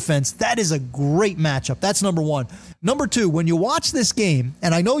run defense, that is a great matchup. That's number one. Number two, when you watch this game,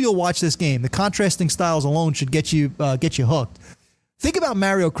 and I know you'll watch this game, the contrasting styles alone should get you hooked. Think about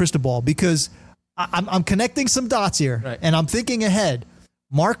Mario Cristobal, because I'm connecting some dots here, and I'm thinking ahead.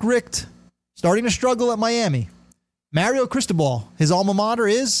 Mark Richt starting to struggle at Miami. Mario Cristobal, his alma mater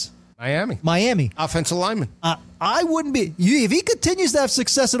is... Miami. Offensive lineman. I wouldn't be... if he continues to have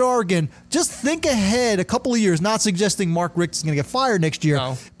success at Oregon, just think ahead a couple of years, not suggesting Mark Richt is going to get fired next year,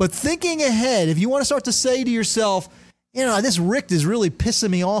 but thinking ahead, if you want to start to say to yourself, this Richt is really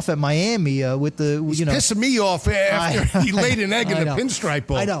pissing me off at Miami with the... He's pissing me off after he laid an egg in the pinstripe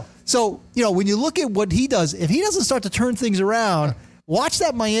bowl. I know. So, when you look at what he does, if he doesn't start to turn things around... Watch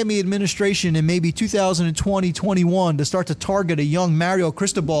that Miami administration in maybe 2020-21 to start to target a young Mario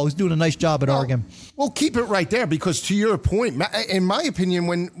Cristobal who's doing a nice job at Oregon. Well, keep it right there, because to your point, in my opinion,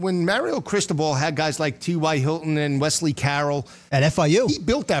 when Mario Cristobal had guys like T.Y. Hilton and Wesley Carroll at FIU, he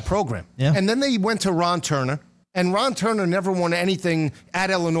built that program. Yeah. And then they went to Ron Turner. And Ron Turner never won anything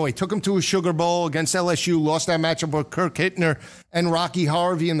at Illinois. Took him to a Sugar Bowl against LSU, lost that matchup with Kirk Hittner and Rocky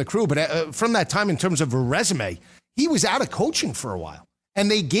Harvey and the crew. But from that time, in terms of a resume, he was out of coaching for a while. And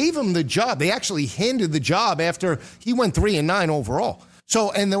they gave him the job. They actually handed the job after he went 3-9 overall.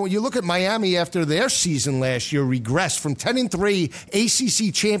 So, and then when you look at Miami after their season last year, regressed from 10-3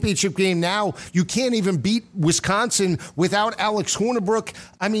 ACC championship game. Now you can't even beat Wisconsin without Alex Hornibrook.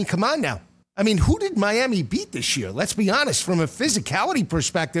 I mean, come on now. I mean, who did Miami beat this year? Let's be honest. From a physicality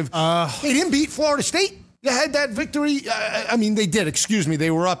perspective, they didn't beat Florida State. They had that victory. I mean, they did. Excuse me.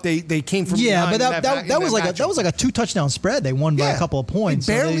 They were up. They came from behind. But that was like a 2-touchdown spread. They won by a couple of points.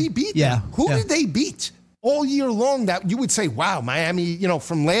 They barely beat them. Who did they beat all year long? That you would say, wow, Miami.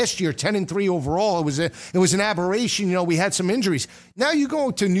 From last year, 10-3 overall. It was an aberration. We had some injuries. Now you go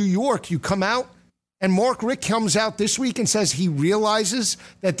to New York. You come out. And Mark Richt comes out this week and says he realizes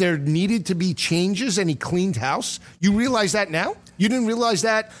that there needed to be changes and he cleaned house. You realize that now? You didn't realize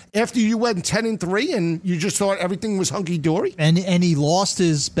that after you went 10-3 and you just thought everything was hunky-dory? And he lost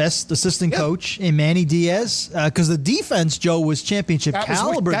his best assistant coach in Manny Diaz because the defense, Joe, was championship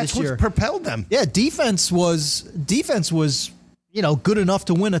caliber this year. That's what propelled them. Yeah, defense was good enough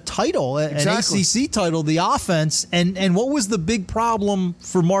to win a title, an ACC title, the offense. And what was the big problem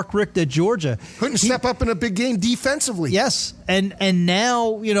for Mark Richt at Georgia? Couldn't step up in a big game defensively. Yes. And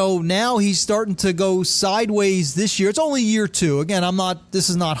now, now he's starting to go sideways this year. It's only year 2. Again, this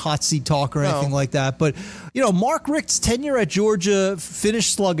is not hot seat talk or anything like that. But, Mark Richt's tenure at Georgia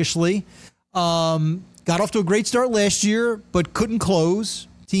finished sluggishly. Got off to a great start last year, but couldn't close.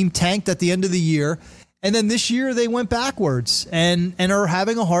 Team tanked at the end of the year. And then this year they went backwards and are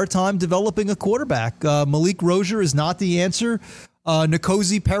having a hard time developing a quarterback. Malik Rozier is not the answer.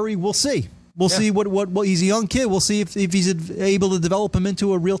 N'Kosi Perry, we'll see. We'll see what he's a young kid. We'll see if he's able to develop him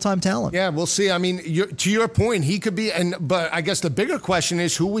into a real-time talent. Yeah, we'll see. I mean, to your point, he could be, but I guess the bigger question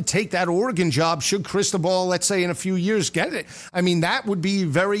is who would take that Oregon job should Cristobal, let's say in a few years, get it? I mean, that would be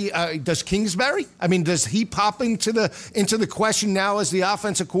very, does Kingsbury? I mean, does he pop into the question now as the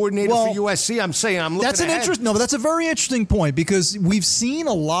offensive coordinator for USC? I'm looking ahead. But that's a very interesting point because we've seen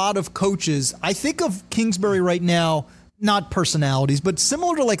a lot of coaches. I think of Kingsbury right now, not personalities, but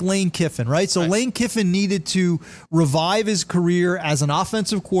similar to like Lane Kiffin, right? So Lane Kiffin needed to revive his career as an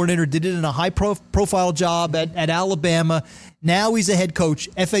offensive coordinator, did it in a high-profile job at Alabama. Now he's a head coach.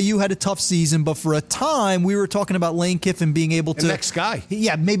 FAU had a tough season, but for a time, we were talking about Lane Kiffin being able to... The next guy.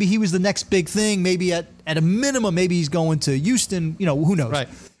 Yeah, maybe he was the next big thing. Maybe at a minimum, maybe he's going to Houston. Who knows? Right.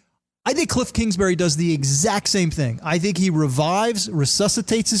 I think Cliff Kingsbury does the exact same thing. I think he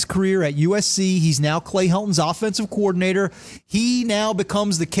resuscitates his career at USC. He's now Clay Helton's offensive coordinator. He now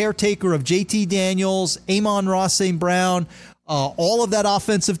becomes the caretaker of JT Daniels, Amon-Ra St. Brown, all of that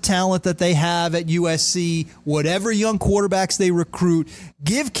offensive talent that they have at USC, whatever young quarterbacks they recruit.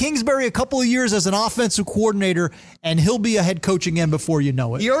 Give Kingsbury a couple of years as an offensive coordinator, and he'll be a head coach again before you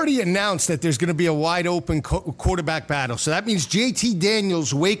know it. He already announced that there's going to be a wide-open quarterback battle. So that means JT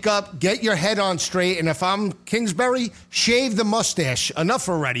Daniels, wake up, get your head on straight, and if I'm Kingsbury, shave the mustache. Enough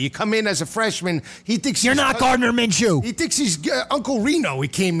already. You come in as a freshman, he thinks you're not Gardner Minshew. He thinks he's Uncle Reno. He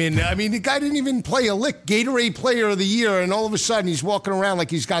came in. I mean, the guy didn't even play a lick. Gatorade Player of the Year, and all of a sudden he's walking around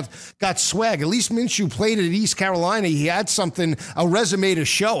like he's got swag. At least Minshew played at East Carolina. He had something, a resume to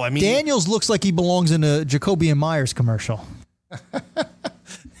show. I mean, Daniels looks like he belongs in a Jacoby and Myers commercial.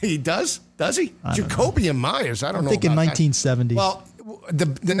 He does? Does he? Jacoby and Myers. I don't know. I think in 1970s. Well,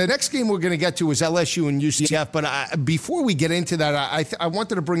 the next game we're going to get to is LSU and UCF. But before we get into that, I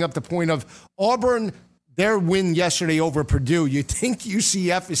wanted to bring up the point of Auburn, their win yesterday over Purdue. You think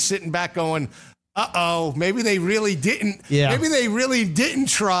UCF is sitting back going, maybe they really didn't. Yeah. Maybe they really didn't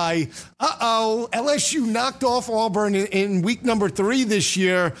try. LSU knocked off Auburn in week number 3 this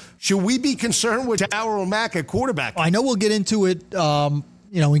year. Should we be concerned with Tower O'Mac at quarterback? I know we'll get into it,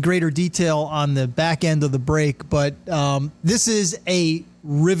 in greater detail on the back end of the break, but this is a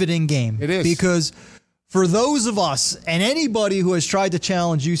riveting game. It is. Because for those of us and anybody who has tried to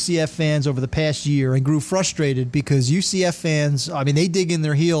challenge UCF fans over the past year and grew frustrated because UCF fans, they dig in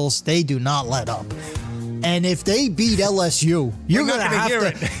their heels. They do not let up. And if they beat LSU, you're going to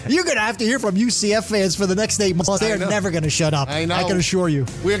have to hear from UCF fans for the next 8 months. They're never going to shut up. I know. I can assure you.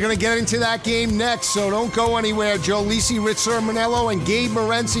 We're going to get into that game next, so don't go anywhere. Joe Lisi, Rich Sermonello, and Gabe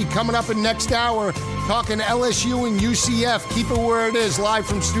Morency coming up in next hour, talking LSU and UCF. Keep it where it is, live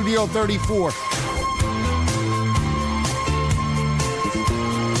from Studio 34.